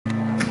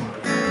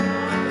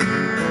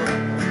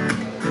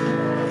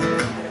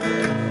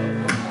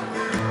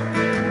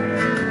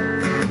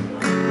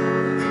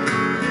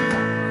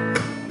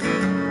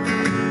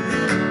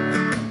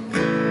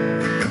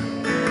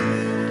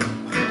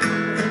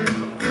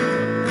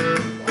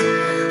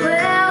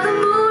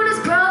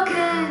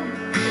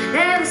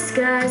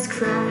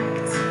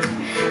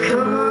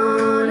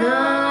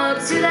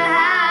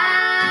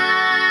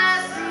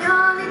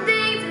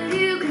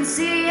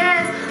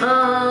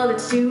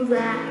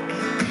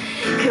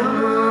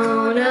Come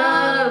on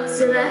up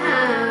to the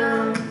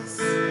house.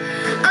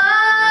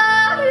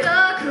 Oh,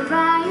 you're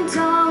crying,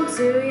 don't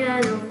do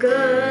you no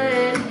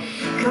good.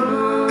 Come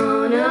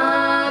on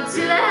up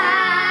to the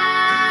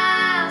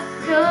house.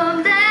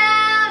 Come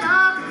down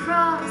off the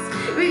cross,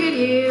 we could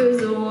use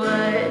the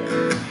wood.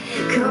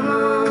 Come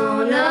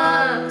on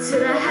up to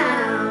the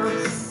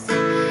house.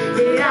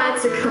 You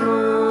got to come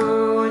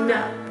on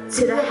up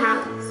to the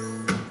house.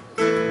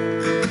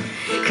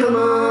 Come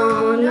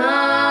on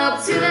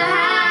up to the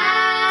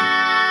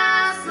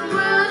house. The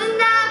world is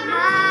not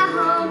my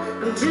home,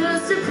 I'm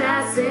just a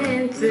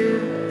passing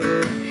through.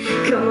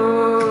 Come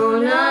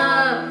on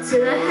up to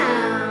the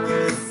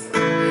house.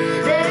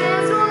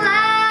 There's no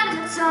light in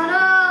the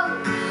tunnel,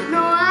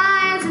 no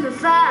irons in the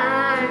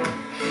fire.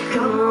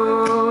 Come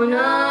on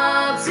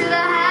up to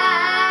the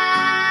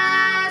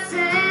house.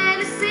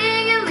 And a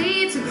singing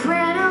lead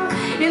soprano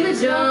in the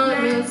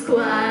judgment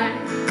choir.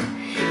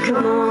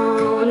 Come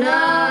on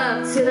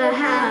up to the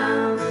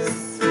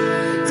house.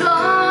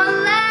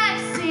 Don't let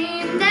it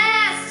seem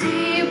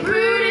nasty,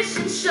 brutish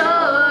and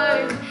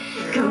short.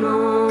 Come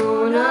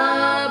on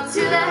up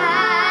to the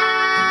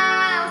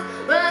house.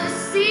 Well, the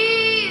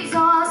sea's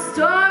all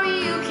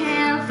stormy, you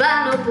can't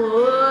find no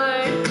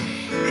board.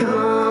 Come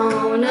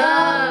on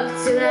up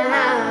to the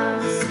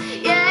house.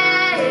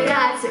 Yeah, you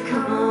got to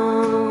come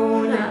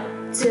on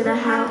up to the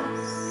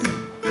house.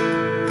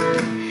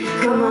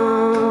 Come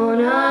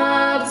on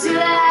up to the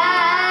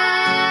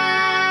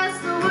house.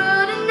 The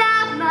world is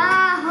not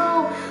my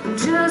home, I'm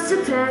just a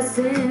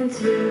passing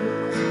through.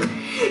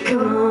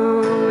 Come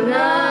on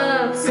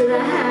up to the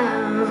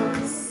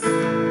house.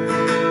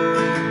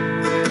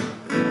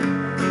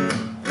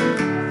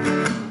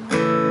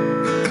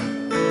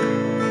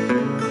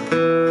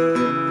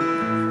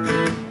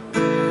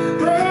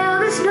 Well,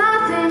 there's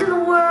nothing in the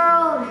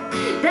world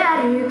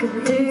that you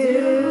can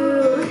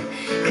do.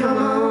 Come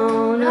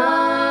on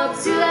up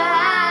to the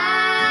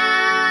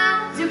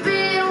house. You've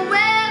been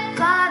wet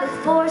by the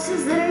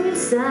forces that are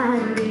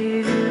inside of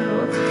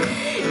you.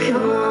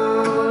 Come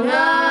on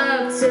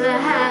up to the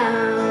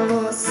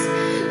house.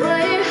 Well,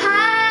 you're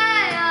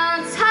high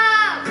on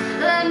top of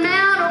that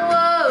mountain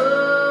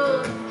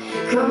wall.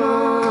 Come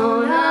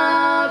on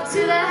up to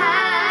the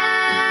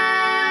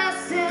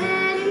house.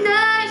 And you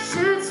know you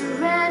should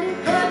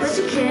surrender, but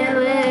you can't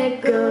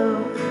let go.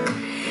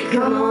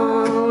 Come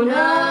on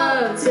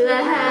up to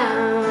the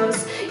house.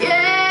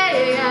 Yeah,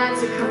 you got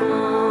to come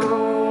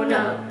on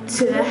up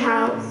to the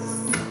house.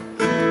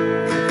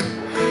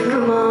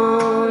 Come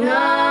on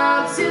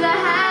up to the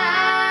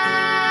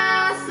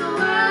house. The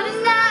world is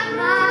not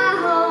my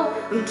home,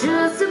 I'm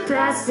just a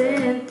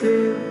passing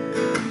through.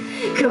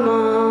 Come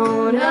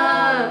on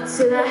up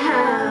to the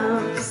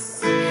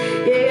house.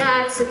 You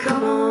got to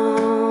come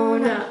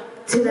on up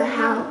to the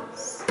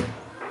house.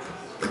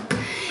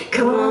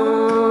 Come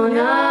on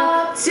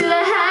up to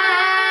the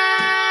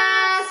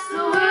house. The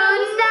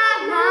world is not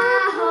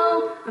my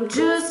home, I'm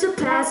just a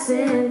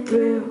passing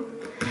through.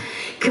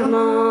 Come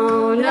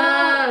on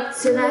up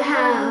to the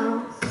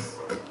house.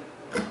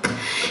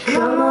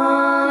 Come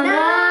on.